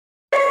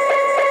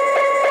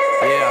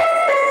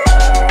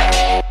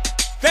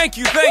Thank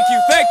you,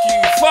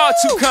 far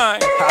too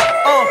kind.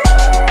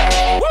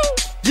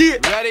 Yeah.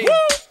 Ready?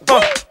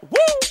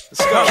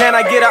 Let's go. Can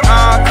I get an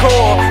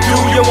encore? Do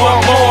you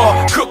want more?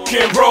 Cook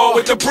and roll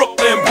with the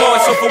Brooklyn boys.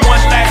 So for one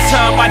last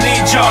time, I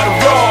need y'all to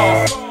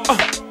roll.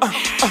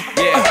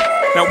 Yeah.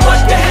 Now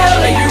what the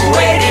hell are you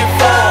waiting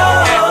for?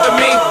 After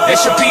me, there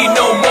should be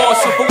no more.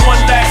 So for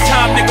one last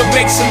time, nigga,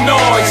 make some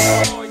noise.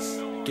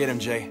 Get him,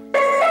 Jay.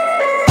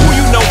 Who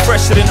you know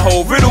fresher than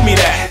Ho? Riddle me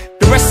that.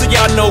 The rest of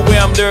y'all know where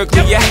I'm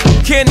lyrically at.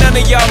 Can't none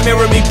of y'all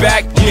mirror me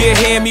back. Yeah,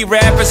 hear me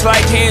rap, it's like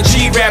hand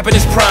G rapping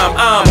his prime.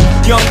 I'm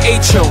young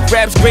H.O.,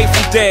 raps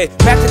Grateful Dead.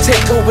 Back to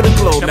take over the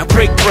globe, now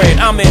break bread.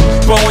 I'm in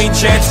Boeing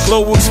Jets,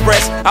 Global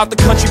Express. Out the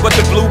country, but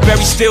the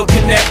blueberries still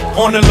connect.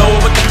 On the low,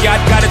 but the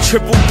yacht got a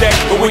triple deck.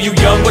 But when you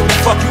young, what the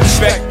fuck you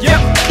expect? Yep.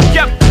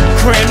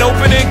 Grand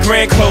opening,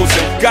 grand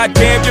closing.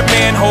 Goddamn your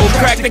manhole,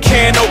 crack the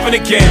can open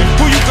again.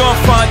 Who you gonna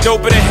find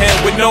open a him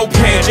with no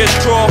pen? Just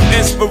draw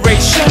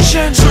inspiration.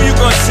 Who you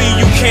gonna see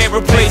you can't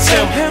replace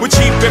him with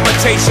cheap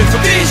imitations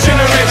of these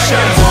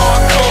generations?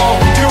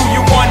 Encore, do you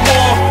want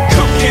more?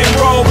 Cook and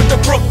roll with the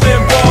Brooklyn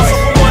boys. So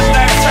for one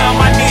last time,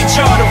 I need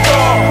y'all to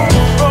roll.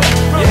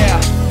 Yeah.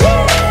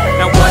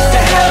 Now what the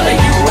hell are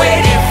you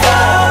waiting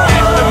for?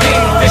 After me,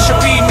 there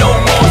should be no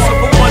more. So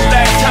for one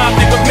last time,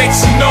 nigga, make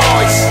some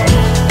noise.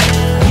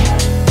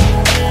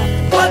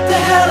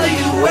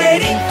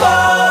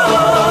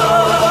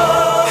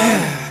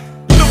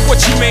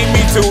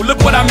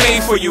 Look what I made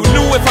for you.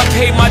 Knew if I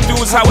paid my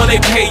dues, how will they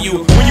pay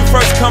you? When you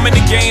first come in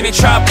the game, they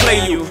try to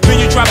play you.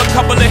 Then you drop a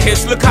couple of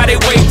hits, look how they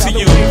wave to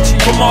you.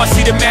 From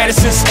Marcy to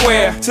Madison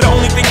Square, to the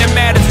only thing that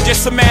matters is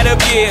just a matter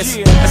of years.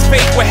 As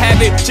fate would have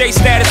it, J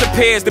status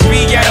appears to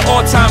be at an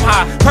all-time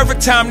high.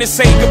 Perfect time to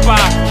say goodbye.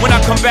 When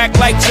I come back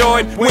like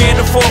Jordan, we're in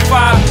the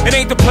 4-5. It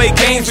ain't to play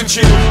games with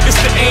you, it's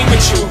to aim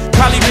at you.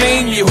 Probably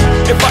maim you.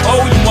 If I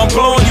owe you, I'm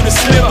blowing you to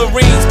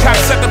smithereens.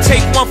 Cocksucker,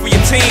 take one for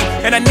your team.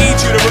 And I need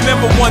you to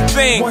remember one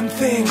thing.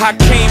 I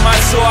came, I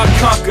saw, I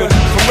conquered.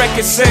 From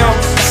record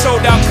sales,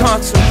 sold out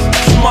concerts.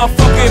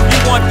 Motherfucker, if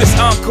you want this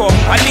encore,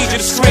 I need you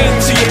to scream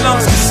till your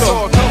lungs get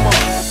sore. Come on.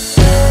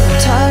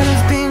 I'm tired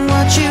of being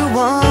what you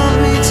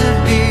want me to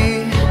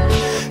be.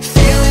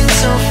 Feeling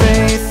so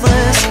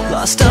faithless,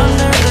 lost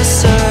under the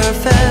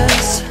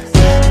surface.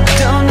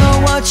 Don't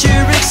know what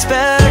you're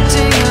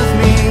expecting of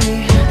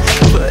me,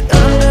 but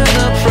under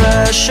the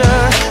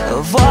pressure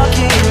of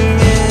walking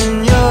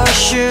in your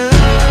shoes.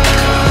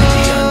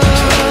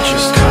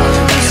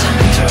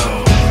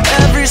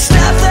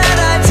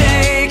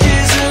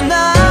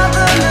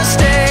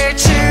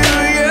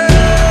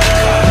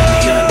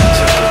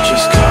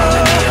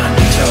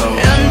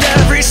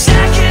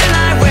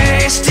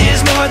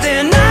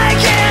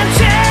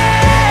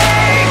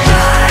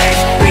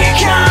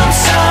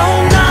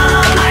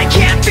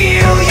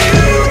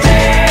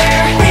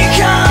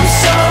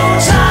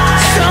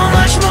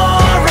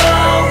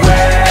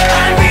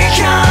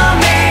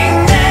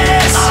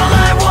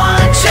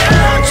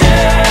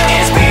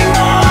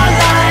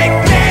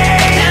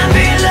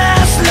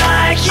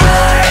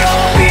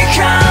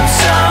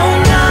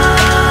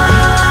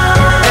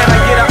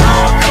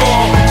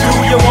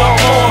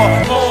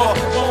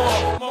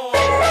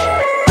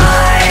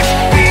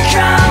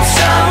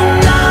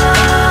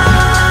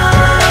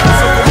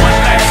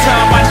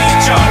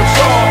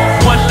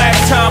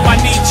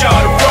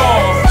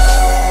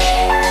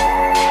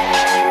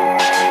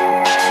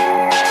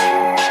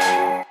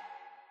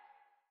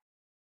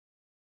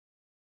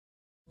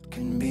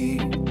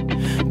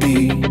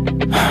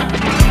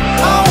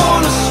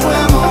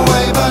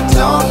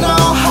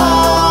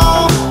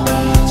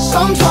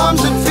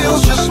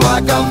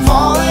 I'm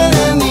falling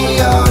in the